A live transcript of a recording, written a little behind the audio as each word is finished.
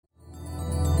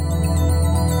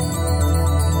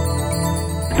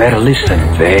better listen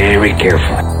very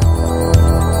carefully.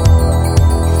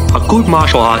 A good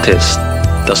martial artist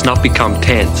does not become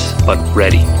tense, but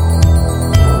ready.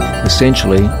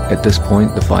 Essentially, at this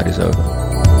point, the fight is over.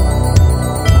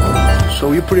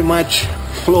 So you pretty much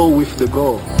flow with the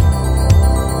goal.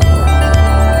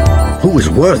 Who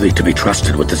is worthy to be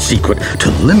trusted with the secret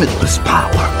to limitless power?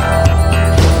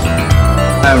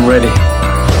 I'm ready.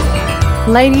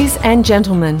 Ladies and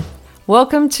gentlemen,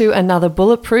 welcome to another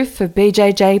Bulletproof for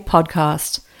BJJ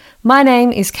podcast. My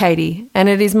name is Katie, and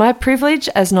it is my privilege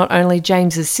as not only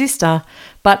James's sister,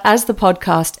 but as the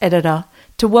podcast editor,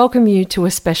 to welcome you to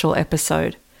a special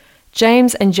episode.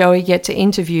 James and Joey get to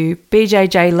interview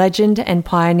BJJ legend and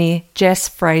pioneer Jess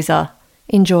Fraser.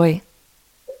 Enjoy.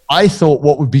 I thought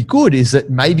what would be good is that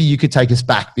maybe you could take us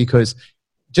back, because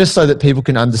just so that people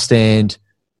can understand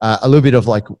a little bit of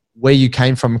like where you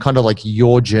came from, kind of like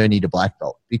your journey to black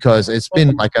belt, because it's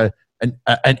been like an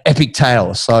epic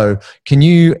tale. So can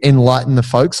you enlighten the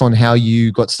folks on how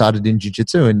you got started in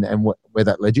jiu-jitsu and where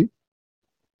that led you?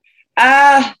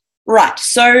 Right.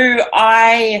 So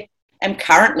I am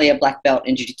currently a black belt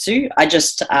in jiu-jitsu. I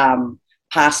just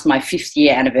passed my 5th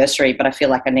year anniversary, but I feel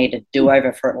like I need a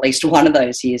do-over for at least one of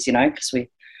those years, you know, because we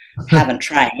haven't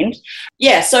trained.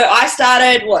 Yeah, so I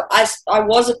started, I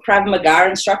was a Krav Maga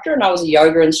instructor and I was a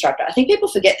yoga instructor. I think people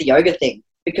forget the yoga thing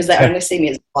because they only see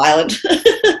me as violent.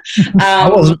 I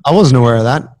wasn't aware of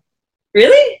that.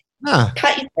 Really? No.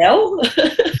 Can't you tell?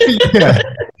 Yeah.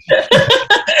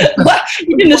 What?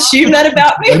 You didn't assume that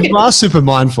about me? You are super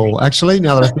mindful, actually,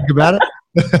 now that I think about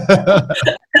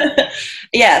it.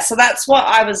 Yeah, so that's what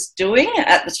I was doing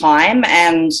at the time.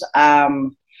 And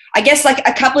I guess like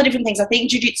a couple of different things. I think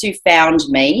jiu-jitsu found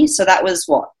me. So that was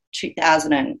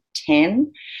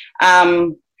 2010. There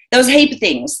was a heap of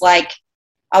things. Like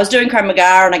I was doing Krav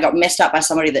Maga and I got messed up by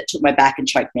somebody that took my back and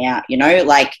choked me out, you know,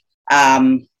 like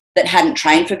that hadn't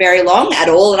trained for very long at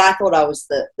all. And I thought I was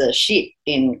the shit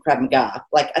in Krav Maga.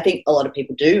 Like I think a lot of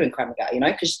people do in Krav Maga, you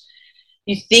know, because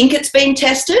you think it's been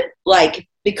tested, like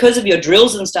because of your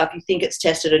drills and stuff, you think it's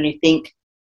tested and you think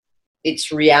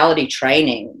it's reality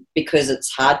training because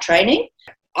it's hard training.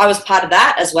 I was part of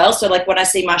that as well. So like when I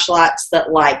see martial arts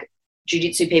that like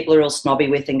jiu-jitsu people are all snobby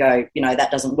with and go, you know, that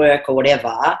doesn't work or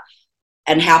whatever,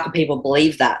 and how can people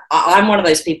believe that? I'm one of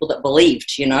those people that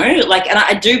believed, you know, like, and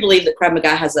I do believe that Krav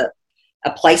Maga has a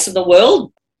place in the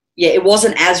world. Yeah, it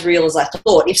wasn't as real as I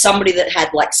thought. If somebody that had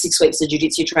like 6 weeks of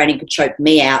jiu-jitsu training could choke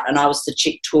me out and I was the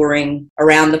chick touring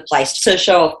around the place to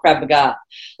show off Krav Maga,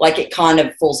 like it kind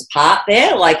of falls apart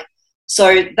there. Like,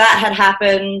 so that had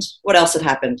happened. What else had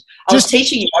happened? I was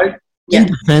teaching, you know. Yeah.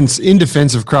 In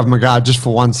defense of Krav Maga, just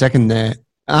for 1 second there.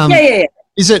 Yeah.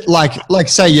 Is it like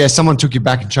say, yeah, someone took you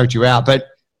back and choked you out, but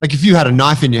like if you had a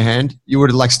knife in your hand, you would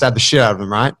have like stabbed the shit out of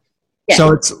them, right? Yeah.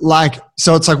 So it's like,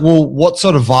 well, what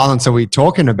sort of violence are we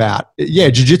talking about? Yeah,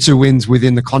 jiu-jitsu wins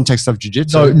within the context of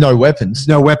jiu-jitsu. No weapons.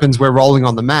 No weapons. We're rolling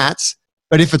on the mats.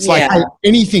 But if it's like, hey,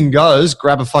 anything goes,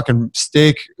 grab a fucking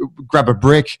stick, grab a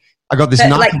brick. I got this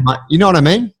knife. Like, you know what I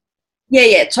mean?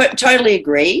 Yeah. Totally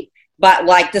agree. But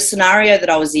like the scenario that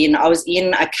I was in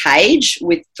a cage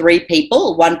with 3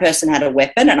 people. One person had a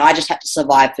weapon and I just had to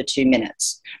survive for 2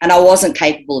 minutes. And I wasn't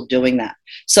capable of doing that.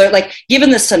 So like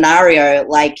given the scenario,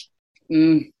 like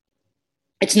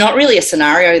it's not really a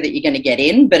scenario that you're going to get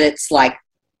in, but it's like,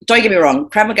 don't get me wrong,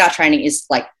 Krav Maga training is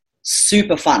like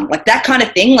super fun. Like that kind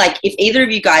of thing. Like if either of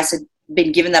you guys had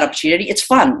been given that opportunity, it's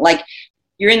fun. Like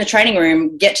you're in the training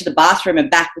room, get to the bathroom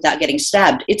and back without getting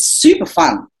stabbed. It's super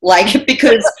fun. Like,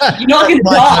 because you're not going to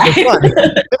die.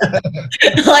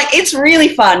 Like, it's really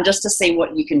fun just to see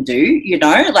what you can do, you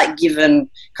know, like given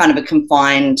kind of a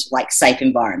confined, like safe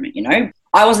environment, you know.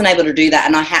 I wasn't able to do that.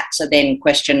 And I had to then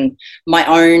question my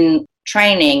own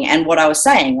training and what I was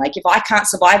saying. Like, if I can't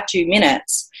survive 2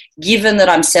 minutes, given that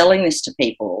I'm selling this to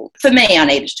people, for me, I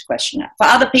needed to question it. For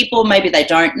other people, maybe they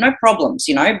don't, no problems,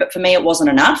 you know, but for me, it wasn't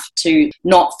enough to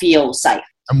not feel safe.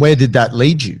 And where did that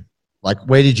lead you? Like,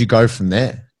 where did you go from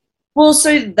there? Well,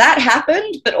 so that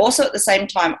happened, but also at the same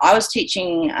time, I was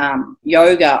teaching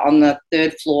yoga on the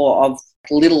 3rd floor of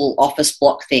a little office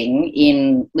block thing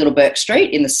in Little Bourke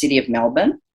Street in the city of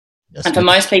Melbourne. Yes, and for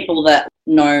most people that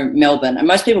know Melbourne, and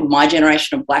most people my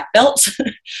generation of black belts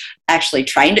actually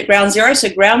trained at Ground Zero. So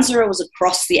Ground Zero was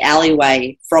across the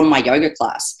alleyway from my yoga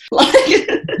class.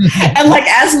 And like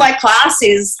as my class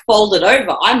is folded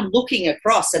over, I'm looking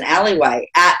across an alleyway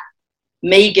at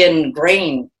Megan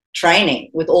Green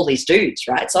training with all these dudes,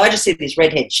 right? So I just see this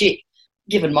redhead chick.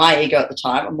 Given my ego at the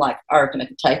time, I'm like, I reckon I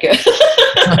could take her.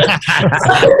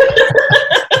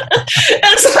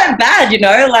 It's like bad, you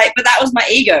know, like, but that was my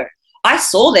ego. I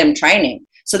saw them training.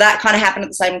 So that kind of happened at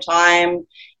the same time.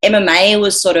 MMA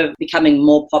was sort of becoming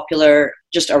more popular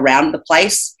just around the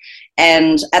place.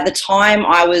 And at the time,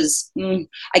 I was,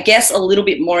 I guess, a little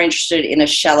bit more interested in a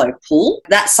shallow pool.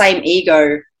 That same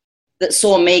ego that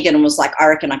saw Megan and was like, I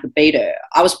reckon I could beat her.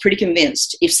 I was pretty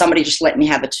convinced if somebody just let me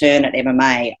have a turn at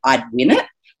MMA, I'd win it.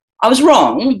 I was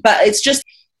wrong, but it's just,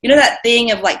 you know, that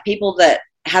thing of like people that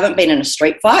haven't been in a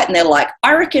street fight and they're like,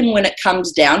 I reckon when it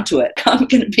comes down to it, I'm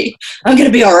gonna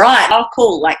be all right. Oh,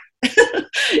 cool. Like,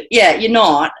 yeah, you're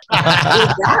not.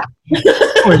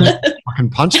 Fucking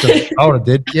punched him. I would have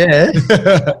did. Yeah.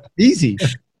 Easy.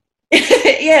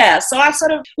 Yeah, so I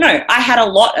had a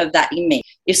lot of that in me.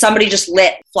 If somebody just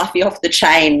let Fluffy off the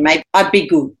chain, maybe I'd be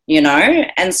good, you know?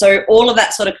 And so all of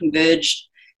that sort of converged.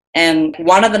 And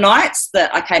one of the nights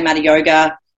that I came out of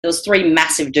yoga, there was 3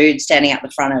 massive dudes standing out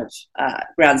the front of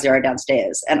Ground Zero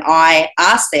downstairs. And I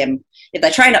asked them if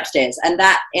they trained upstairs. And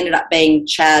that ended up being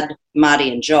Chad,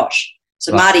 Marty, and Josh.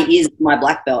 So right. Marty is my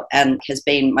black belt and has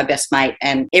been my best mate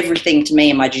and everything to me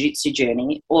in my jiu-jitsu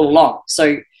journey all along.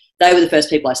 So they were the first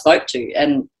people I spoke to.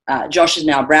 And Josh is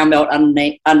now a brown belt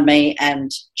under me,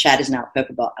 and Chad is now a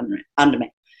purple belt under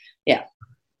me. Yeah.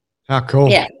 How cool.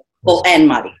 Yeah. Well, and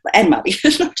Marty.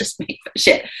 It's not just me.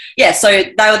 Shit. Yeah, so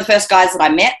they were the first guys that I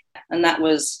met, and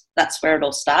that's where it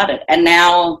all started. And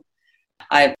now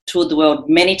I've toured the world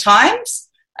many times.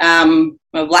 I'm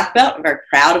a black belt. I'm very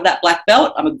proud of that black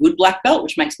belt. I'm a good black belt,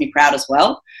 which makes me proud as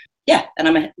well. Yeah, and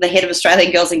I'm the head of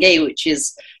Australian Girls in Gi, which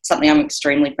is something I'm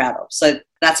extremely proud of. So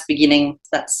that's beginning.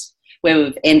 That's where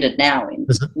we've ended now in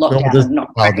lockdown.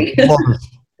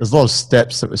 There's a lot of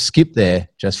steps that were skipped there,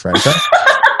 Jess Fraser.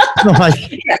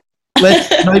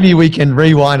 Maybe we can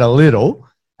rewind a little.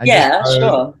 Yeah,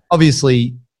 sure.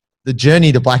 Obviously, the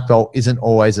journey to black belt isn't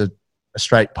always a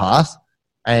straight path.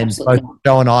 And Absolutely. both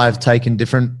Joe and I have taken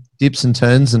different dips and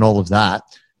turns and all of that.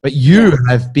 But you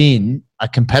have been a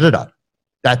competitor.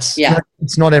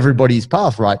 It's not everybody's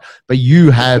path, right? But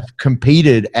you have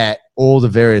competed at all the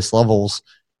various levels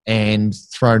and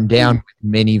thrown down with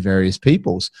many various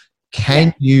peoples.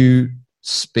 Can you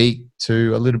speak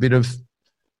to a little bit of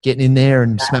getting in there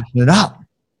and smashing it up?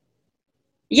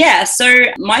 Yeah, so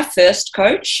my first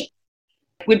coach,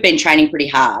 we'd been training pretty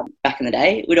hard back in the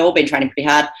day. We'd all been training pretty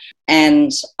hard.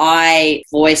 And I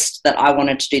voiced that I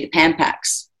wanted to do the Pan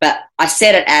Packs. But I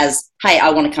said it as, hey, I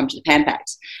want to come to the Pan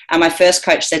Packs. And my first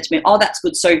coach said to me, oh, that's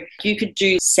good. So you could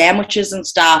do sandwiches and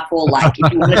stuff, or like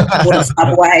if you wanted to order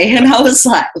Subway. And I was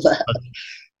like,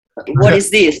 what is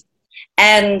this?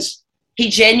 And he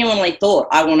genuinely thought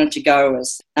I wanted to go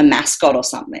as a mascot or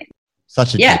something.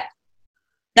 Such a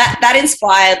that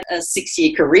inspired a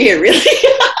 6-year career, really.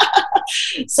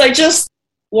 So just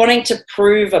wanting to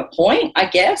prove a point, I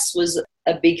guess, was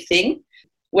a big thing.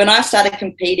 When I started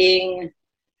competing,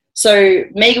 so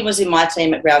Megan was in my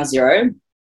team at Ground Zero.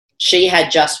 She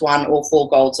had just won all 4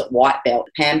 golds at white belt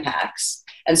Pan Packs.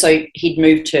 And so he'd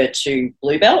moved her to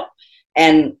blue belt.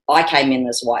 And I came in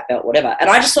as white belt, whatever. And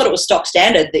I just thought it was stock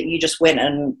standard that you just went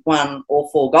and won all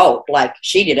 4 gold. Like,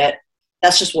 she did it.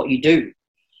 That's just what you do.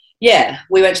 Yeah,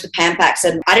 we went to the Pan Packs,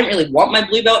 and I didn't really want my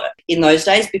blue belt in those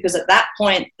days because at that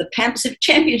point, the Pan Pacific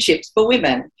Championships for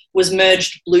women was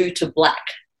merged blue to black.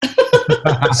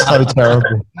 So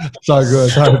terrible. So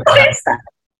good. What is that?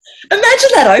 Imagine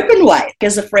that open weight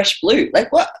as a fresh blue.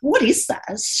 Like, what is that?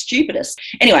 It's stupidest.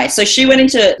 Anyway, so she went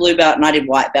into blue belt and I did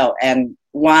white belt and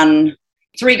won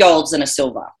 3 golds and a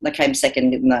silver. I came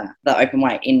second in the open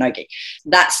weight in no-gi.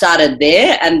 That started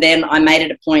there, and then I made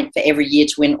it a point for every year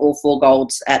to win all 4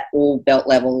 golds at all belt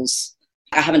levels.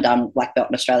 I haven't done black belt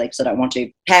in Australia because I don't want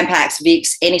to. Pan Packs,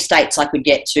 VIX, any states I could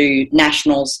get to,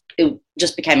 nationals, it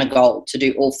just became a goal to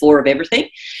do all 4 of everything. At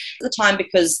the time,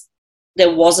 because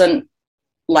there wasn't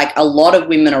like a lot of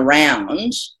women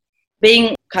around,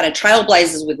 being kind of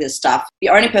trailblazers with this stuff, the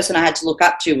only person I had to look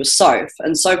up to was Soph.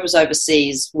 And Soph was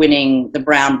overseas winning the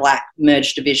brown-black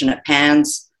merged division at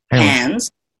Pans.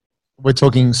 We're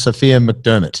talking Sophia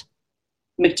McDermott.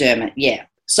 McDermott, yeah.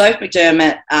 Soph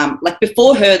McDermott, like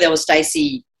before her, there was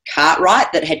Stacey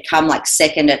Cartwright that had come like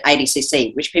second at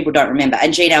ADCC, which people don't remember,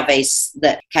 and Jean Alves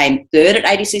that came third at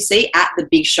ADCC at the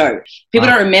big show. People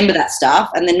don't remember that stuff,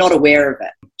 and they're not aware of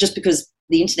it just because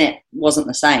the internet wasn't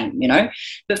the same, you know.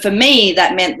 But for me,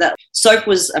 that meant that Soph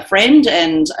was a friend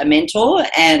and a mentor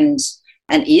and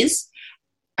is.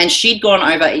 And she'd gone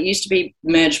over, it used to be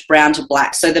merged brown to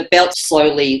black. So the belt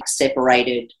slowly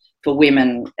separated for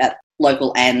women at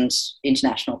local and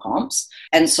international comps.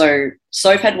 And so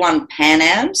Soph had won Pan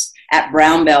Ams at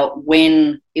brown belt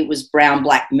when it was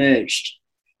brown-black merged.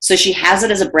 So she has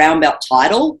it as a brown belt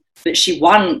title, but she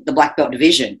won the black belt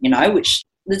division, you know, which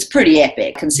That's pretty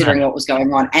epic considering what was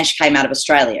going on. And she came out of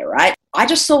Australia, right? I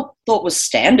just thought was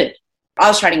standard. I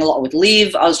was training a lot with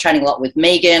Liv. I was training a lot with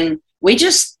Megan. We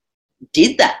just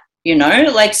did that, you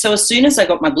know? Like, so as soon as I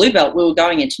got my blue belt, we were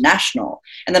going international.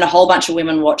 And then a whole bunch of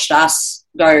women watched us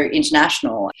go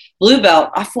international. Blue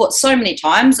belt, I fought so many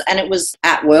times, and it was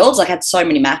at Worlds. I had so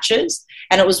many matches.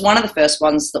 And it was one of the first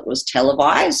ones that was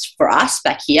televised for us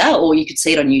back here, or you could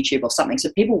see it on YouTube or something. So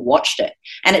people watched it.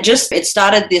 And it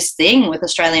started this thing with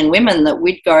Australian women that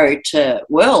we'd go to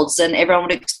Worlds and everyone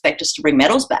would expect us to bring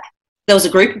medals back. There was a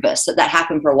group of us that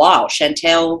happened for a while.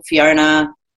 Chantel,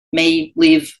 Fiona, me,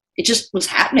 Liv. It just was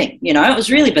happening, you know. It was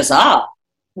really bizarre.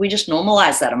 We just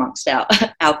normalised that amongst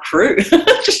our crew.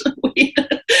 Just weird.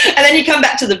 And then you come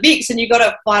back to the Vics and you got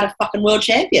to fight a fucking world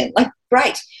champion. Like,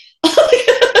 great.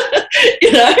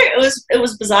 You know, it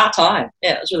was a bizarre time.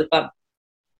 Yeah, it was really fun.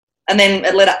 And then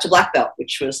it led up to black belt,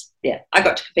 which was, I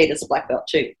got to compete as a black belt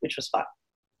too, which was fun.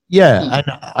 Yeah, and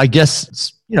I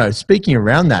guess, you know, speaking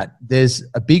around that, there's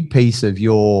a big piece of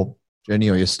your journey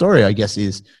or your story, I guess,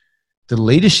 is the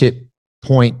leadership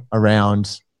point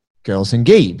around Girls in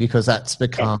Gi, because that's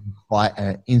become quite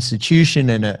an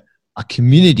institution and a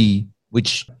community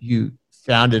which you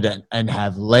founded and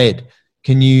have led.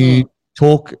 Can you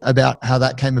talk about how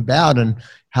that came about and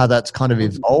how that's kind of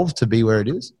evolved to be where it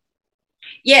is?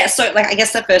 Yeah, so like I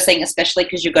guess the first thing, especially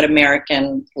because you've got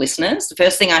American listeners, the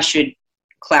first thing I should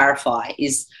clarify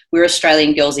is we're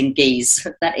Australian Girls in Gis.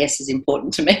 That S is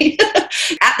important to me.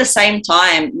 At the same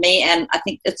time, me and I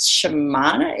think it's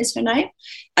Shamana is her name,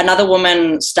 another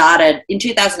woman started in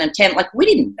 2010. Like, we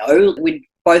didn't know we'd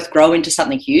both grow into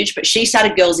something huge, but she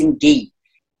started Girls in Gi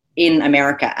in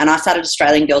America, and I started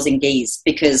Australian Girls in Gis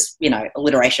because, you know,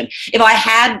 alliteration. If I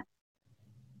had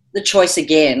the choice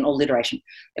again,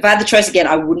 if I had the choice again,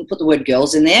 I wouldn't put the word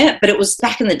girls in there, but it was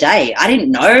back in the day. I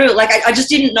didn't know. Like, I just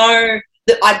didn't know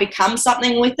that I'd become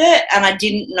something with it, and I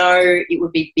didn't know it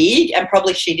would be big, and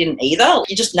probably she didn't either.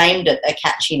 You just named it a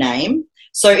catchy name.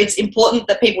 So it's important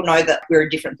that people know that we're a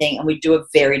different thing and we do a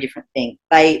very different thing.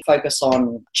 They focus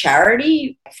on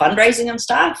charity, fundraising and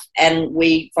stuff, and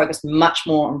we focus much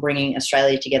more on bringing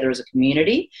Australia together as a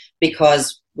community,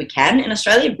 because we can, in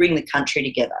Australia, bring the country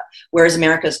together, whereas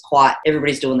America's quite,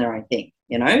 everybody's doing their own thing,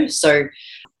 you know? So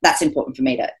that's important for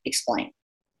me to explain.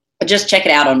 But just check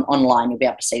it out online. You'll be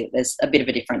able to see that there's a bit of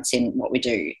a difference in what we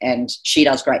do. And she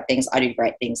does great things. I do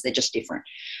great things. They're just different.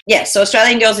 Yeah, so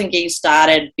Australian Girls in Gi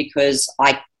started because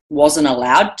I wasn't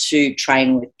allowed to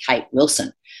train with Kate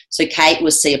Wilson. So Kate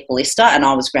was Sia Paulista and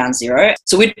I was ground zero.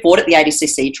 So we'd fought at the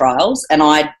ADCC trials and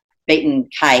I'd beaten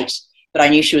Kate, but I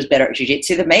knew she was better at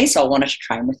jiu-jitsu than me, so I wanted to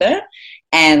train with her.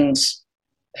 And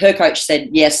her coach said,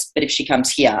 yes, but if she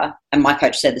comes here, and my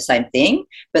coach said the same thing,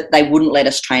 but they wouldn't let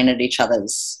us train at each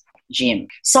other's gym.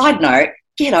 Side note,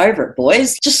 get over it,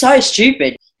 boys. Just so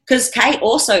stupid. Because Kate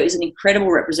also is an incredible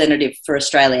representative for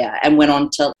Australia and went on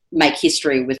to make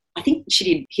history with, I think she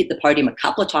did hit the podium a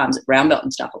couple of times at brown belt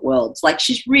and stuff at Worlds. Like,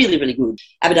 she's really, really good.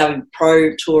 Abu Dhabi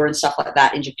Pro Tour and stuff like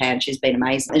that in Japan, she's been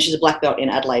amazing. And she's a black belt in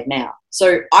Adelaide now.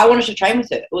 So I wanted to train with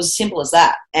her. It was as simple as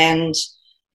that. And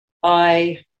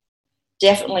I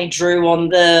definitely drew on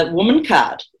the woman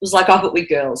card. It was like, oh, but we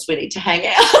girls, we need to hang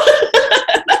out.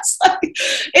 That's like,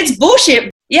 it's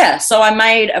bullshit. Yeah, so I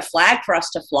made a flag for us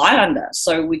to fly under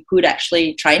so we could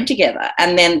actually train together.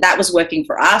 And then that was working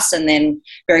for us. And then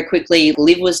very quickly,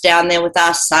 Liv was down there with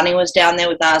us, Sunny was down there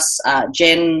with us,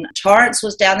 Jen Torrance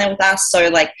was down there with us. So,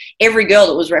 like, every girl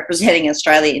that was representing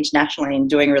Australia internationally and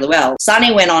doing really well.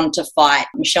 Sunny went on to fight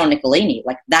Michelle Nicolini,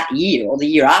 like, that year or the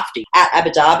year after at Abu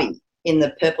Dhabi in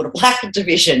the purple to black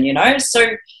division, you know.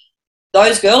 So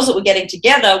those girls that were getting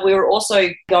together, we were also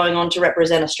going on to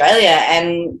represent Australia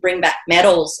and bring back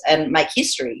medals and make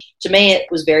history. To me, it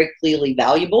was very clearly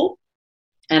valuable,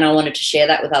 and I wanted to share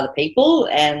that with other people.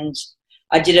 And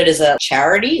I did it as a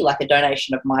charity, like a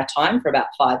donation of my time for about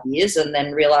 5 years, and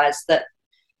then realised that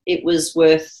it was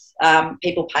worth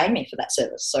people paying me for that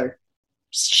service. So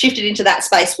shifted into that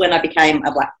space when I became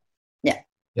a black.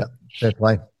 Yeah, fair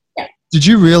play. Did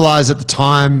you realise at the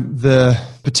time the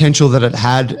potential that it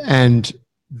had and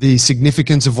the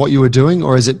significance of what you were doing,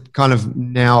 or is it kind of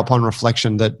now upon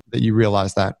reflection that you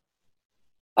realise that?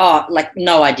 Oh, like,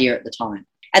 no idea at the time.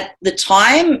 At the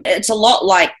time, it's a lot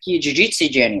like your jiu-jitsu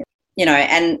journey, you know,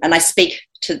 and I speak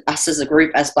to us as a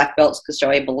group as black belts because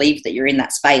Joey believes that you're in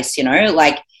that space, you know,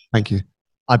 like. Thank you.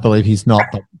 I believe he's not,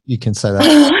 but you can say that.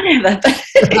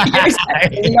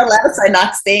 You're not allowed to say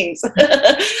nice things.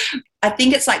 I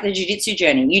think it's like the jiu-jitsu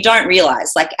journey. You don't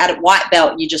realise, like, at a white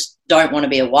belt, you just don't want to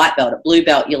be a white belt. At blue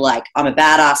belt, you're like, I'm a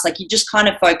badass. Like, you're just kind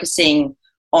of focusing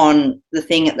on the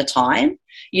thing at the time.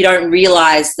 you don't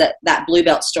realize that that blue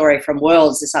belt story from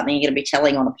Worlds is something you're going to be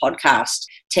telling on a podcast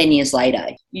 10 years later.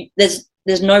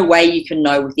 There's no way you can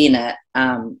know within it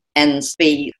and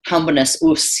be humbleness,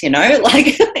 us,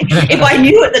 like if I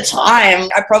knew at the time,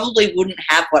 I probably wouldn't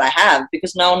have what I have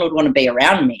because no one would want to be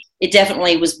around me. It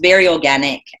definitely was very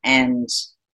organic and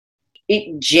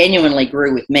it genuinely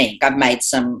grew with me. I've made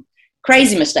some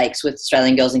crazy mistakes with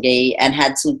Australian Girls in Gi and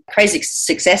had some crazy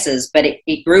successes, but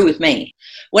it grew with me.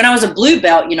 When I was a blue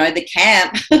belt,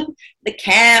 the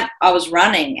camp I was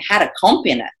running had a comp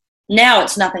in it. Now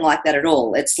it's nothing like that at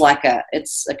all. It's like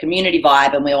it's a community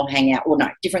vibe and we all hang out. Well, no,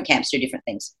 different camps do different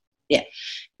things. Yeah.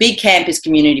 Big camp is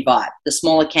community vibe. The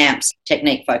smaller camps,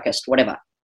 technique focused, whatever.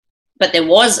 But there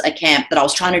was a camp that I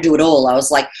was trying to do it all. I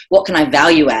was like, what can I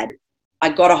value add? I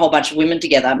got a whole bunch of women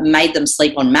together, made them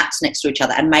sleep on mats next to each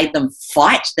other and made them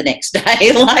fight the next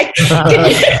day. Like,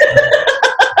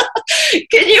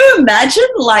 can you imagine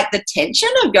like the tension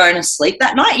of going to sleep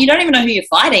that night? You don't even know who you're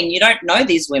fighting. You don't know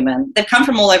these women. They've come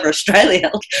from all over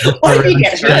Australia. What if you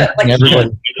get hurt? Like,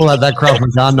 everybody pull out that Krav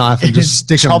Maga knife and just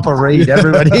stick chop a reed.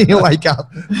 Everybody wake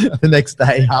up the next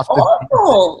day after.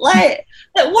 Awful. Like,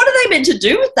 what are they meant to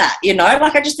do with that?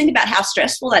 Like I just think about how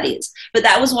stressful that is. But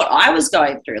that was what I was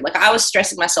going through. Like I was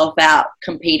stressing myself out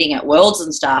competing at Worlds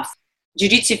and stuff.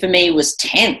 Jiu-jitsu for me was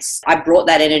tense. I brought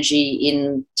that energy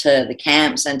into the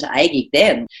camps and to AGIG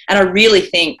then. And I really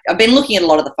think, I've been looking at a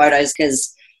lot of the photos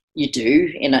because you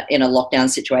do in a lockdown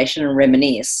situation and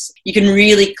reminisce. You can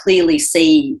really clearly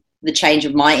see the change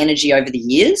of my energy over the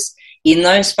years in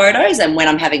those photos and when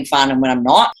I'm having fun and when I'm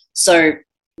not. So,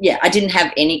 yeah, I didn't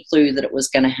have any clue that it was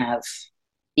going to have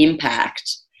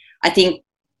impact. I think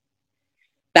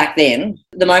back then,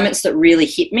 the moments that really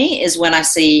hit me is when I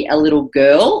see a little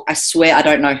girl. I swear I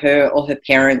don't know her or her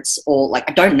parents or like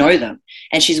I don't know them.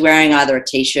 And she's wearing either a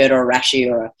T-shirt or a rashi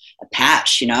or a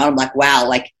patch, I'm like, wow,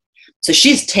 like, so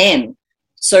she's 10.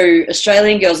 So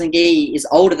Australian Girls in Gi is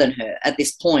older than her at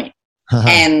this point.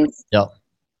 And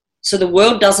so the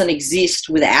world doesn't exist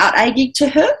without AGIG to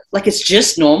her. Like it's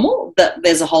just normal that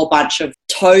there's a whole bunch of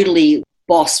totally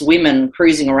boss women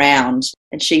cruising around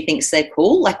and she thinks they're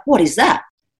cool. Like, what is that?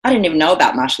 I didn't even know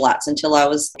about martial arts until I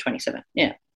was 27.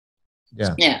 Yeah.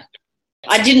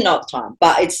 I didn't know at the time,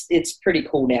 but it's pretty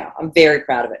cool now. I'm very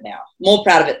proud of it now. More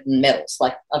proud of it than medals.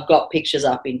 Like I've got pictures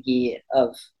up in here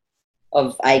of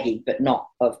AGIG, but not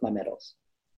of my medals.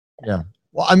 Yeah.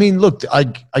 Well, I mean, look, I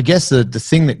guess the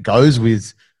thing that goes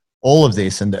with all of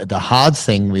this and the hard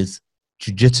thing with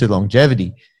jiu-jitsu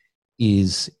longevity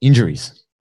is injuries.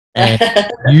 And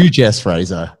you, Jess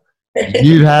Fraser,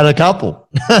 you had a couple.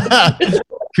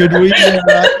 Could we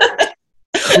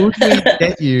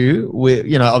get you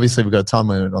with, obviously we've got a time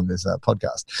limit on this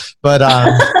podcast, but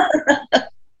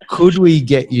could we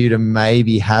get you to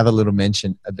maybe have a little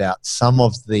mention about some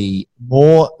of the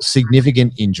more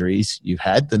significant injuries you've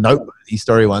had, the noteworthy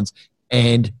story ones,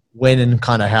 and when and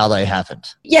kind of how they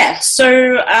happened? Yeah, so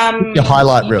your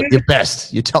highlight reel, your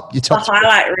best, your top. The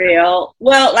highlight reel.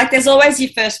 Well, like there's always your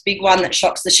first big one that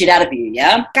shocks the shit out of you.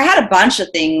 Yeah, I had a bunch of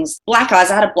things. Black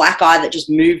eyes. I had a black eye that just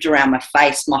moved around my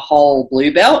face, my whole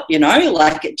blue belt.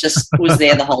 Like it just was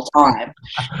there the whole time.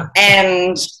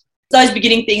 And those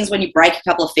beginning things when you break a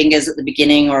couple of fingers at the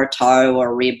beginning or a toe or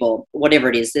a rib or whatever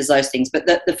it is, there's those things. But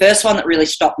the first one that really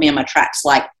stopped me in my tracks,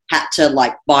 like had to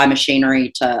like buy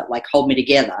machinery to like hold me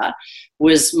together,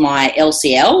 was my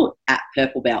LCL at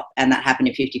purple belt. And that happened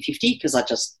in 50-50 because I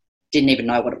just didn't even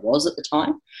know what it was at the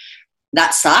time.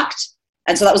 That sucked.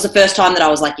 And so that was the first time that I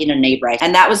was like in a knee brace.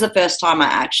 And that was the first time I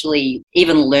actually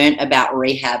even learnt about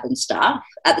rehab and stuff.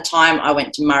 At the time I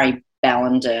went to Murray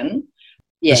Ballenden.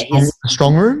 Yeah, his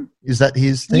strong room? Is that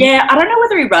his thing? Yeah, I don't know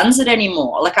whether he runs it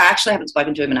anymore. Like I actually haven't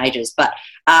spoken to him in ages, but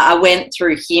I went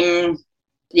through him.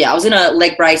 Yeah, I was in a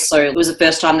leg brace, so it was the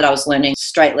first time that I was learning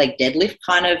straight leg deadlift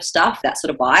kind of stuff, that sort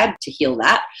of vibe, to heal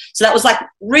that. So that was like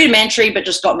rudimentary, but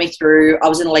just got me through. I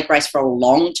was in a leg brace for a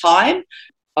long time.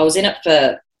 I was in it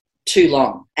for too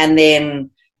long. And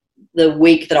then the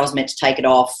week that I was meant to take it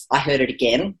off, I heard it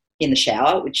again in the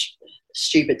shower, which is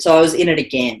stupid. So I was in it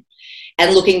again.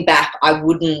 And looking back, I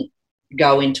wouldn't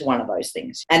go into one of those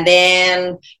things. And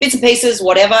then bits and pieces,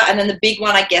 whatever. And then the big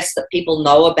one, I guess, that people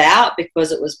know about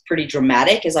because it was pretty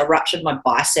dramatic is I ruptured my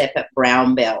bicep at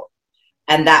brown belt.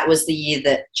 And that was the year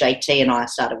that JT and I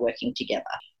started working together.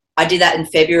 I did that in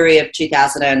February of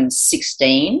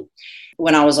 2016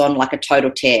 when I was on like a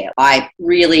total tear. I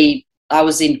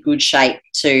was in good shape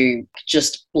to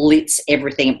just blitz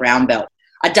everything at brown belt.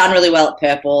 I'd done really well at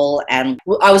purple and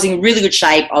I was in really good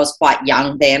shape. I was quite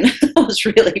young then. I was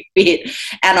really fit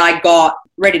and I got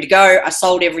ready to go. I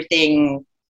sold everything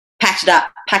packed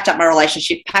up my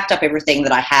relationship, packed up everything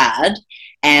that I had,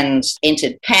 and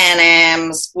entered Pan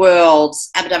Am's, Worlds,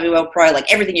 Abu Dhabi World Pro,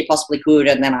 like everything you possibly could.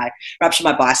 And then I ruptured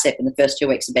my bicep in the first 2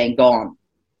 weeks of being gone.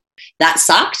 That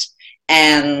sucked.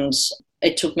 And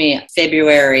it took me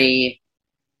February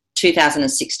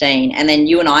 2016. And then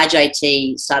you and I,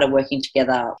 JT, started working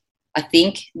together, I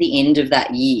think, the end of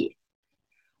that year.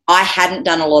 I hadn't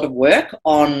done a lot of work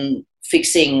on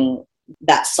fixing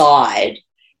that side.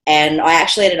 And I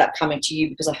actually ended up coming to you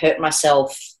because I hurt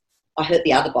myself. I hurt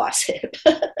the other bicep.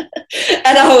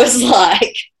 And I was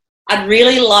like, I'd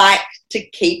really like to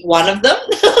keep one of them.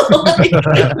 Like,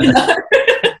 you know?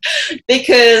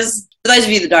 Because for those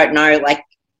of you that don't know, like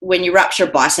when you rupture a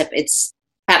bicep, it's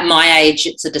at my age,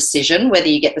 it's a decision whether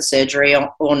you get the surgery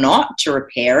or not to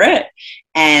repair it.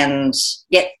 And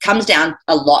it comes down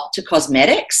a lot to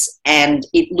cosmetics, and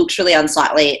it looks really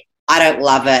unsightly. I don't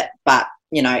love it, but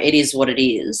you know, it is what it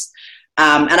is.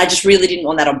 And I just really didn't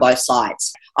want that on both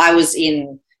sides. I was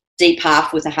in deep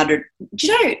half with 100. Do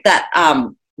you know that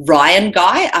Ryan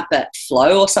guy up at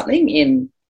Flow or something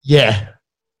in? Yeah.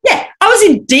 Yeah, I was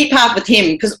in deep half with him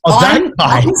because I'm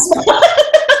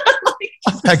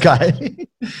that guy.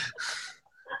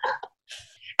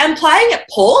 And playing it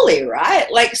poorly,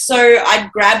 right? Like, so I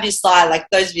grabbed his thigh. Like,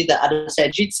 those of you that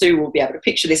understand jiu-jitsu will be able to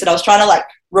picture this. And I was trying to, like,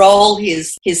 roll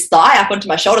his thigh up onto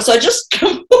my shoulder. So I just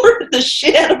poured the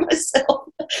shit out of myself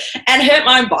and hurt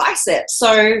my own bicep.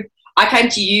 So I came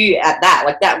to you at that.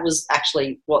 Like, that was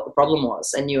actually what the problem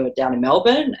was. And you were down in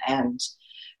Melbourne, and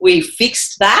we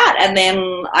fixed that. And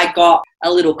then I got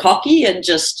a little cocky and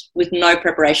just, with no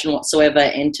preparation whatsoever,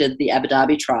 entered the Abu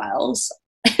Dhabi trials.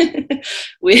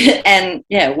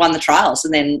 Won the trials,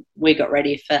 and then we got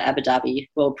ready for Abu Dhabi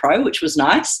World Pro, which was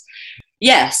nice.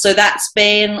 Yeah, so that's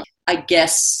been, I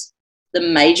guess, the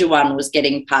major one was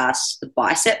getting past the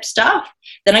bicep stuff.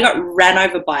 Then I got ran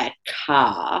over by a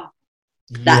car.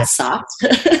 That sucked.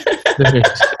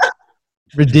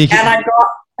 Ridiculous. And I got,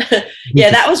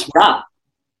 that was rough.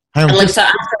 Hang on,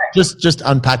 just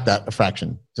unpack that a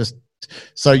fraction.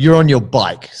 So you're on your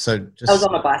bike. I was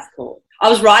on my bicycle. I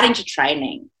was riding to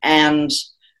training, and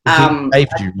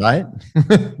saved you, right?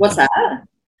 What's that?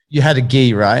 You had a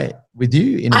gi, right, with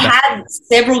you? I had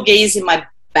several gis in my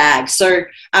bag. So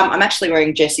I'm actually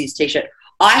wearing Jesse's t-shirt.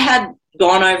 I had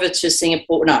gone over to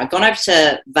Singapore. No, I'd gone over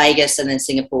to Vegas and then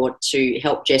Singapore to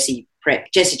help Jessie prep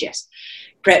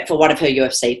for one of her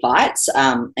UFC fights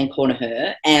and corner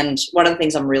her. And one of the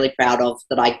things I'm really proud of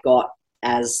that I got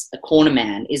as a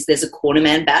cornerman is there's a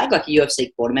cornerman bag, like a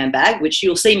UFC cornerman bag, which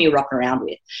you'll see me rocking around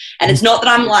with. And it's not that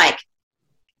I'm like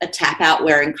a tap out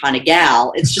wearing kind of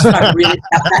gal. It's just I really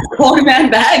tap that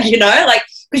cornerman bag, you know, like,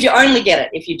 because you only get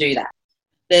it if you do that.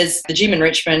 There's the gym in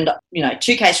Richmond,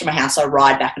 2Ks from my house. I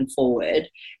ride back and forward,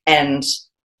 and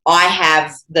I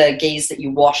have the gis that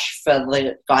you wash for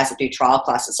the guys that do trial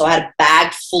classes. So I had a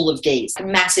bag full of gis, a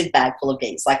massive bag full of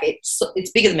gis. Like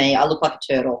it's bigger than me. I look like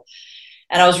a turtle.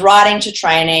 And I was riding to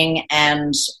training,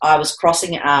 and I was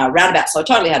crossing a roundabout, so I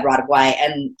totally had right of way,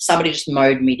 and somebody just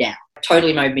mowed me down.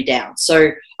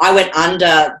 So I went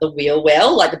under the wheel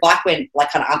well, like the bike went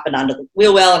like kind of up and under the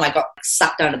wheel well, and I got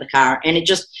sucked under the car, and it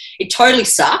totally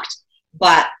sucked.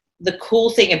 But the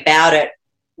cool thing about it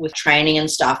with training and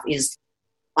stuff is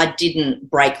I didn't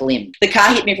break limb. The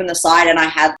car hit me from the side, and I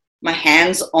had my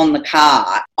hands on the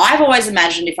car. I've always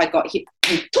imagined if I got hit,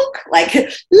 like,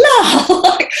 and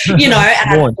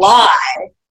I'd fly.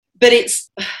 But it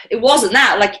wasn't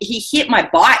that. Like, he hit my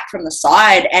bike from the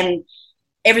side, and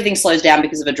everything slows down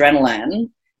because of adrenaline.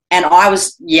 And I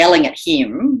was yelling at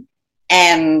him,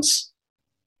 and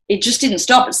it just didn't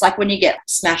stop. It's like when you get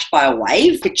smashed by a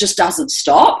wave, it just doesn't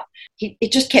stop.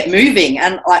 It just kept moving,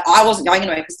 and I wasn't going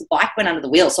anywhere because the bike went under the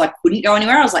wheel, so I couldn't go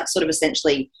anywhere. I was like sort of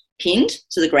essentially pinned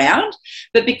to the ground.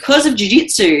 But because of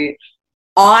jiu-jitsu,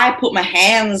 I put my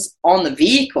hands on the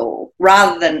vehicle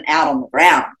rather than out on the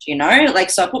ground,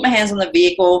 so I put my hands on the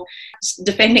vehicle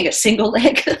defending a single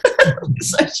leg.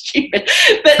 So stupid,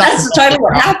 but that's totally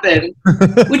what happened,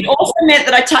 which also meant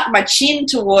that I tucked my chin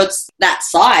towards that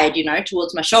side,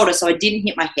 towards my shoulder, so I didn't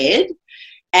hit my head.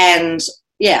 And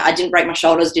I didn't break my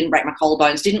shoulders, didn't break my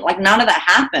collarbones, none of that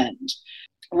happened.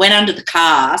 Went under the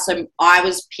car, so I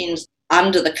was pinned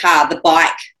under the car, the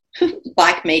bike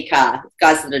me car.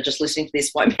 Guys that are just listening to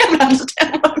this won't be able to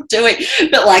understand what I'm doing.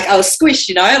 But I was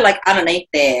squished, underneath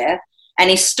there. And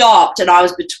he stopped, and I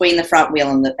was between the front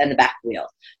wheel and the back wheel.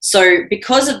 So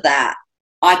because of that,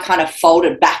 I kind of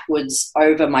folded backwards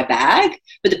over my bag.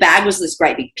 But the bag was this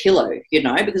great big pillow,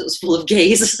 because it was full of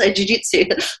gis. So jiu-jitsu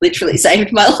literally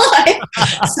saved my life.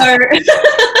 So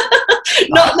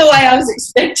not the way I was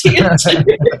expecting it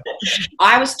to.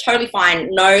 I was totally fine.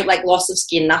 No, like, loss of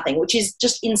skin, nothing, which is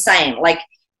just insane. Like,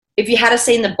 if you had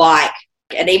seen the bike,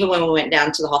 and even when we went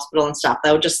down to the hospital and stuff,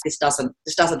 they were just, this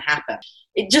doesn't happen.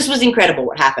 It just was incredible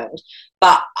what happened.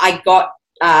 But I got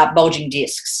bulging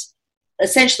discs.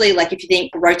 Essentially, like, if you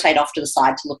think, rotate off to the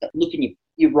side to look in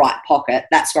your right pocket,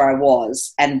 that's where I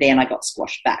was. And then I got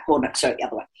squashed back. Or no, sorry, the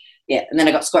other way. Yeah, and then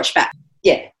I got squashed back.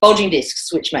 Yeah, bulging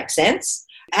discs, which makes sense.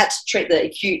 I had to treat the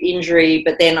acute injury,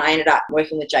 but then I ended up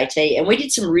working with JT, and we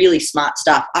did some really smart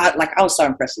stuff. I was so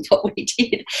impressed with what we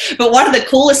did. But one of the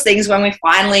coolest things when we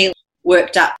finally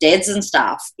worked up deads and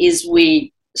stuff is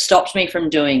we stopped me from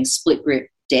doing split grip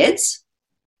deads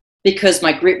because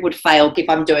my grip would fail if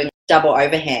I'm doing double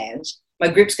overhand. My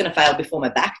grip's going to fail before my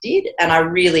back did, and I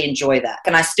really enjoy that.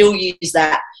 And I still use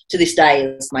that to this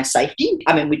day as my safety.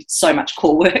 I mean, we did so much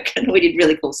core work and we did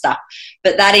really cool stuff.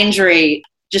 But that injury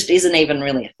just isn't even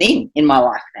really a thing in my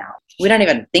life now. We don't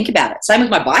even think about it. Same with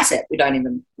my bicep. We don't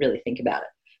even really think about it.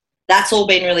 That's all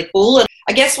been really cool. And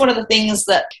I guess one of the things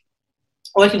that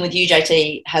working with you,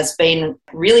 JT, has been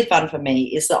really fun for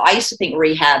me is that I used to think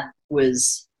rehab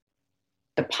was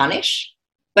to punish.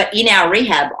 But in our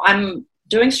rehab, I'm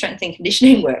doing strength and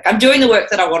conditioning work. I'm doing the work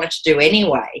that I wanted to do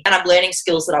anyway, and I'm learning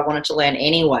skills that I wanted to learn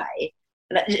anyway.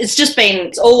 And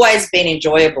it's always been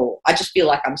enjoyable. I just feel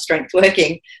like I'm strength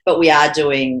working, but we are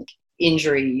doing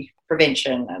injury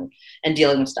prevention and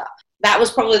dealing with stuff. That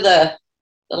was probably the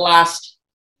last,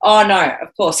 oh no,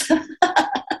 of course.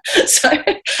 So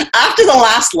after the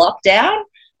last lockdown,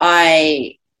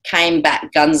 I came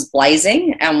back guns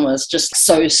blazing and was just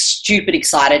so stupid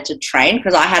excited to train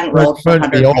because I hadn't rolled for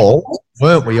 100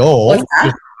 Weren't we all? What's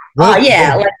that? Oh,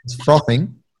 yeah. It's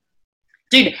frothing.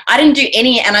 Dude, I didn't do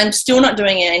any, and I'm still not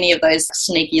doing any of those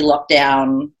sneaky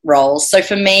lockdown rolls. So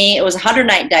for me, it was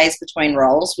 108 days between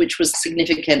rolls, which was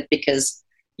significant because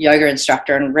yoga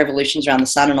instructor and revolutions around the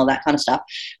sun and all that kind of stuff.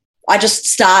 I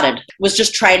just was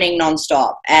just training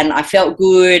nonstop, and I felt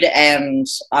good, and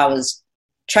I was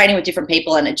training with different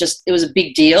people, and it was a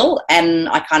big deal, and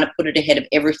I kind of put it ahead of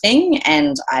everything,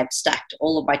 and I stacked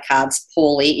all of my cards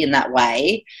poorly in that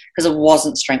way because it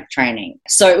wasn't strength training.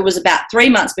 So it was about 3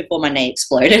 months before my knee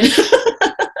exploded.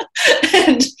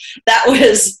 And that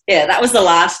was the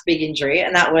last big injury,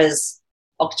 and that was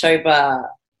October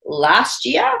last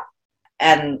year.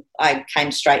 And I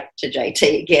came straight to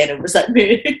JT again and was like,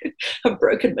 I've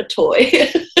broken my toy.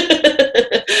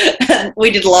 And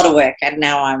we did a lot of work, and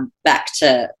now I'm back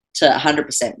to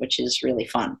 100%, which is really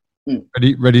fun.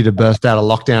 Ready to burst out of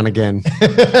lockdown again.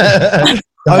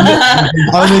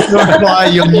 only to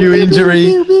apply your new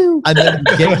injury and then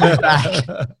get you back.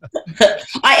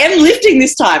 I am lifting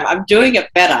this time. I'm doing it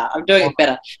better.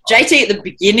 JT at the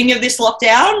beginning of this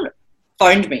lockdown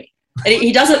phoned me. And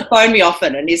he doesn't phone me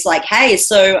often, and he's like, hey,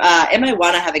 so MA1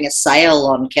 are having a sale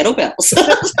on kettlebells.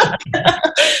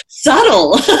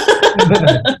 Subtle.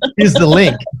 Here's the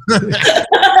link.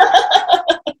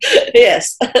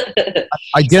 Yes.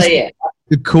 I guess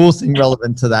the cool thing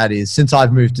relevant to that is since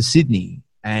I've moved to Sydney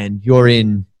and you're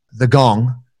in the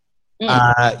Gong,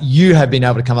 you have been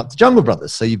able to come up to Jungle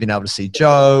Brothers. So you've been able to see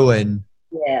Joe and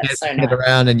get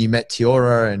around, and you met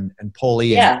Tiora and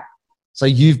Paulie. Yeah. So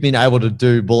you've been able to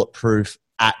do Bulletproof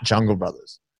at Jungle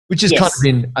Brothers, which has kind of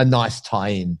been a nice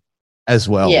tie-in as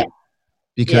well. Yeah.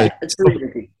 Because it's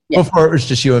really before it was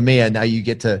just you and me, and now you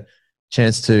get to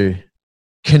chance to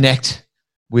connect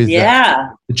with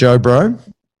the Joe bro.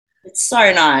 It's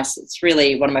so nice. It's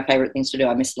really one of my favorite things to do.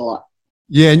 I miss it a lot.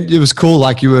 Yeah, and it was cool.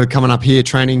 Like, you were coming up here,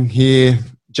 training here,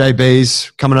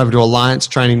 JB's coming over to Alliance,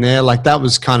 training there. Like, that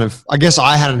was kind of, I guess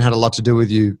I hadn't had a lot to do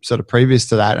with you sort of previous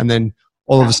to that. And then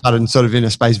all of a sudden, sort of in a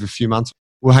space of a few months,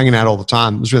 we're hanging out all the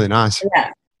time. It was really nice.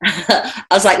 Yeah. I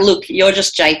was like, look, you're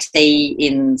just JT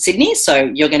in Sydney,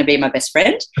 so you're going to be my best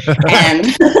friend. And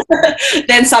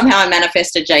then somehow I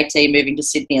manifested JT moving to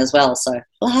Sydney as well. So,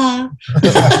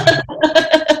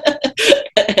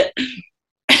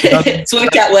 it's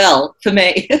worked out well for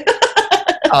me.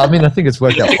 I mean, I think it's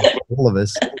worked out well for all of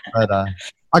us. But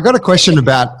I got a question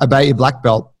about your black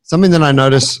belt. Something that I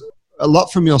notice a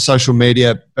lot from your social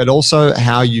media, but also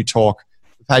how you talk.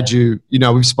 We've had you,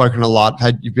 we've spoken a lot.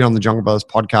 You've been on the Jungle Brothers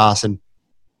podcast, and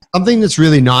something that's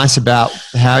really nice about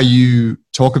how you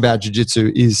talk about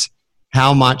jiu-jitsu is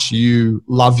how much you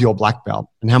love your black belt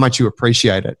and how much you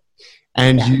appreciate it.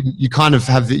 And you kind of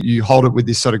you hold it with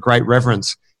this sort of great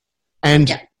reverence.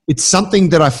 And it's something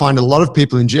that I find a lot of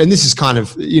people enjoy. And this is kind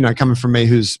of, coming from me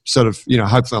who's sort of,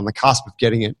 hopefully on the cusp of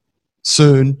getting it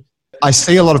soon. I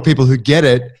see a lot of people who get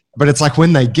it, but it's like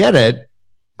when they get it,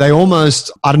 they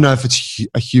almost, I don't know if it's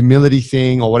a humility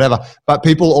thing or whatever, but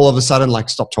people all of a sudden like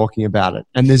stop talking about it.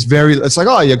 And it's like,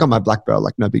 oh, yeah, I got my black belt,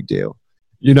 like no big deal,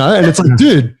 you know? And it's like,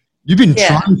 dude, you've been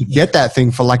trying to get that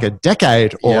thing for like a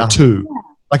decade or two. Yeah.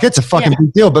 Like it's a fucking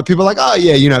big deal, but people are like, oh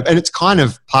yeah, you know, and it's kind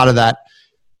of part of that,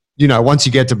 you know, once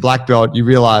you get to black belt, you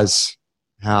realize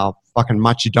how fucking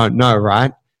much you don't know,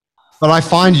 right? But I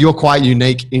find you're quite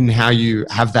unique in how you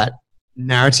have that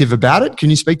narrative about it. Can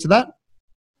you speak to that?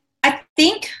 I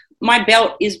think my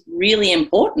belt is really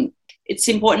important. It's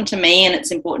important to me and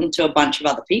it's important to a bunch of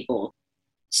other people.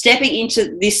 Stepping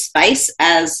into this space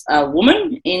as a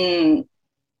woman in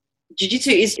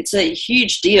jiu-jitsu it's a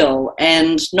huge deal,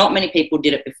 and not many people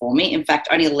did it before me. In fact,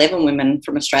 only 11 women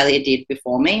from Australia did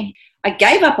before me. I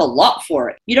gave up a lot for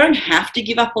it. You don't have to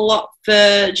give up a lot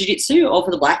for jiu-jitsu or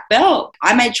for the black belt.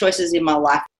 I made choices in my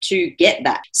life to get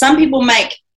that. Some people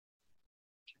make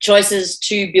choices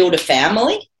to build a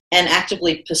family and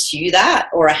actively pursue that,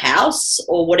 or a house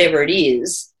or whatever it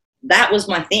is. That was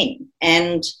my thing.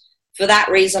 And for that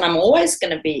reason, I'm always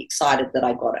going to be excited that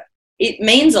I got it. It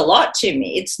means a lot to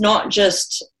me. It's not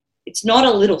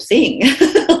a little thing.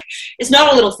 It's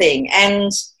not a little thing.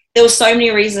 And there were so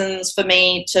many reasons for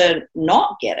me to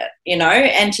not get it, you know,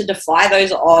 and to defy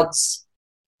those odds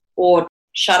or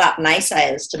shut up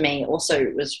naysayers to me also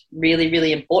was really,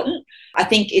 really important. I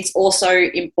think it's also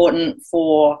important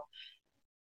for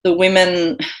the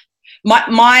women,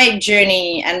 my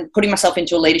journey and putting myself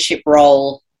into a leadership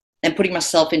role and putting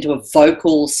myself into a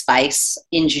vocal space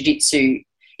in jiu-jitsu.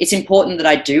 It's important that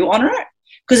I do honour it,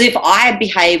 because if I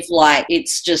behave like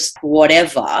it's just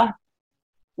whatever,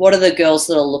 what are the girls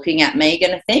that are looking at me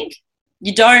going to think?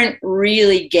 You don't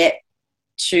really get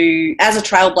to, as a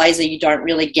trailblazer, you don't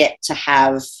really get to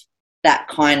have that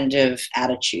kind of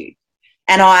attitude.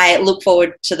 And I look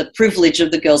forward to the privilege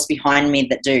of the girls behind me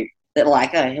that do, that are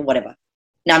like, oh, whatever.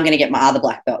 Now I'm going to get my other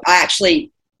black belt. I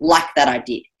actually like that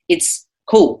idea. It's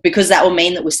cool, because that will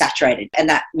mean that we're saturated, and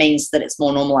that means that it's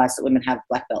more normalized that women have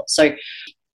black belts. So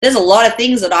there's a lot of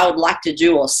things that I would like to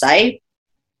do or say.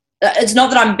 It's not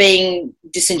that I'm being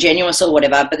disingenuous or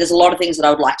whatever, but there's a lot of things that I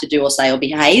would like to do or say or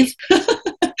behave.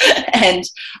 And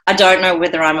I don't know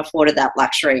whether I'm afforded that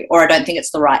luxury, or I don't think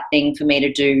it's the right thing for me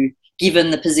to do,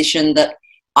 given the position that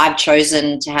I've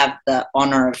chosen to have the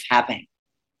honor of having.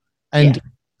 And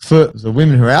for the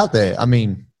women who are out there, I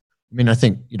mean, I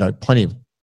think, you know, plenty of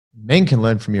men can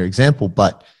learn from your example,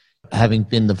 but having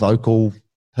been the vocal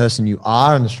person you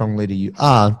are and the strong leader you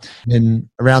are, and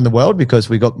around the world, because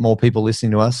we got more people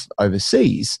listening to us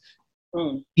overseas,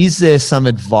 is there some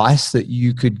advice that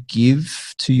you could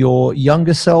give to your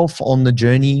younger self on the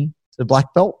journey to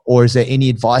black belt? Or is there any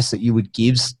advice that you would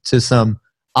give to some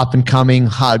up and coming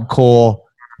hardcore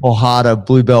or harder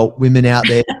blue belt women out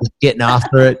there getting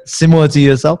after it, similar to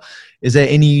yourself? Is there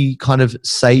any kind of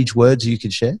sage words you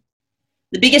could share?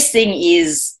 The biggest thing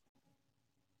is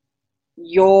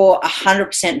you're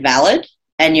 100% valid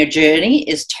and your journey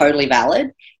is totally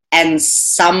valid. And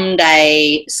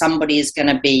someday somebody is going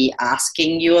to be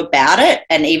asking you about it.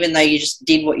 And even though you just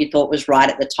did what you thought was right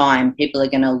at the time, people are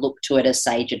going to look to it as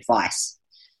sage advice.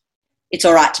 It's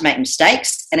all right to make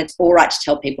mistakes, and it's all right to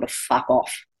tell people to fuck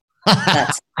off.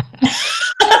 That's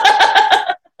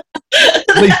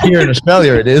at least here in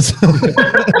Australia it is.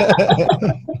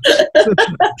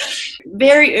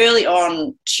 Very early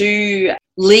on, two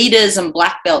leaders and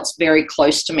black belts very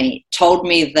close to me told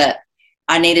me that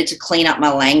I needed to clean up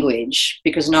my language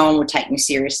because no one would take me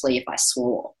seriously if I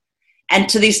swore. And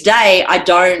to this day, I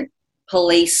don't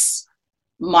police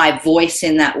my voice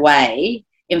in that way.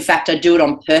 In fact, I do it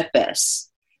on purpose,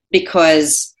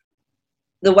 because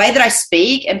the way that I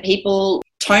speak and people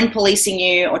tone policing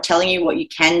you or telling you what you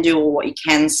can do or what you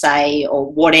can say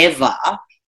or whatever,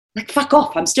 like, fuck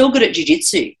off. I'm still good at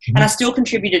jiu-jitsu and I still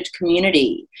contributed to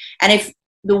community. And if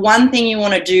the one thing you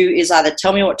want to do is either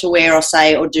tell me what to wear or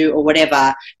say or do or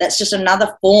whatever, that's just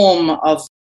another form of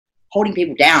holding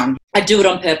people down. I do it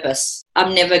on purpose.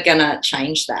 I'm never going to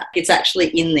change that. It's actually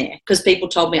in there, because people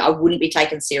told me I wouldn't be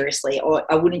taken seriously or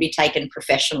I wouldn't be taken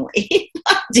professionally if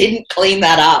I didn't clean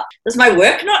that up. Does my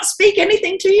work not speak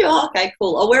anything to you? Oh, okay,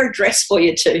 cool. I'll wear a dress for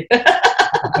you too.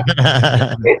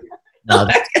 No,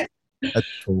 that's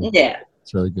cool. Yeah.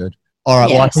 It's really good. All right.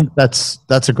 Yes. Well, I think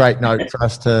that's a great note for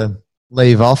us to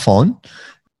leave off on.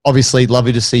 Obviously,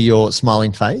 lovely to see your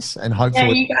smiling face, and hopefully,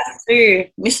 yeah, you guys too.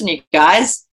 Missing you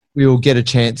guys. We will get a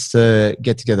chance to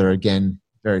get together again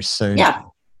very soon. Yeah,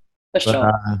 for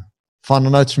sure.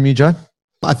 Final notes from you, Joe?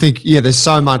 I think, yeah, there's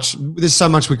so much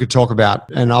we could talk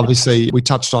about. And obviously we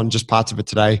touched on just parts of it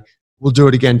today. We'll do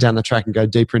it again down the track and go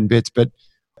deeper in bits. But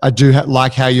I do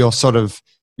like how you're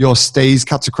your steez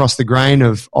cuts across the grain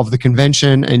of the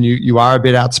convention, and you are a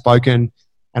bit outspoken.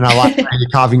 And I like how you're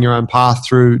carving your own path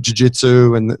through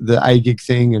jiu-jitsu and the A-gig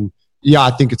thing. And yeah,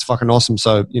 I think it's fucking awesome.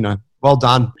 So, well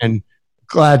done. And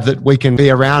glad that we can be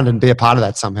around and be a part of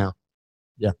that somehow.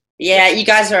 Yeah. Yeah, you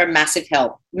guys are a massive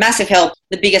help. Massive help.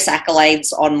 The biggest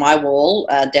accolades on my wall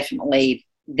are definitely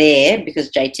there because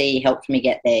JT helped me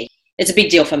get there. It's a big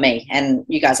deal for me, and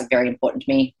you guys are very important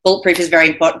to me. Bulletproof is very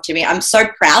important to me. I'm so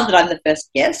proud that I'm the first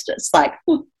guest. It's like,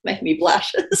 making me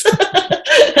blush.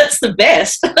 That's the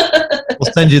best.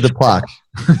 We'll send you the plaque.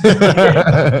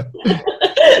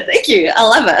 Thank you. I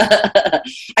love it.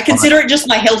 I consider it just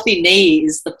my healthy knee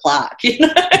is the plaque.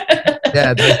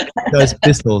 Yeah, those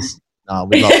pistols.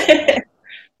 We love it.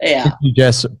 Yeah. Thank you,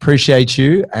 Jess. Appreciate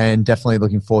you, and definitely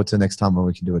looking forward to the next time when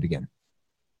we can do it again.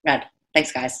 Right.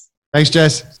 Thanks, guys. Thanks,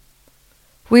 Jess.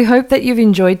 We hope that you've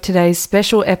enjoyed today's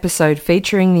special episode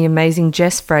featuring the amazing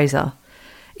Jess Fraser.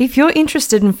 If you're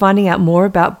interested in finding out more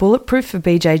about Bulletproof for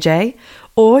BJJ,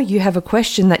 or you have a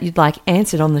question that you'd like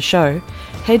answered on the show,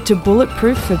 head to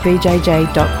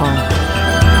bulletproofforbjj.com.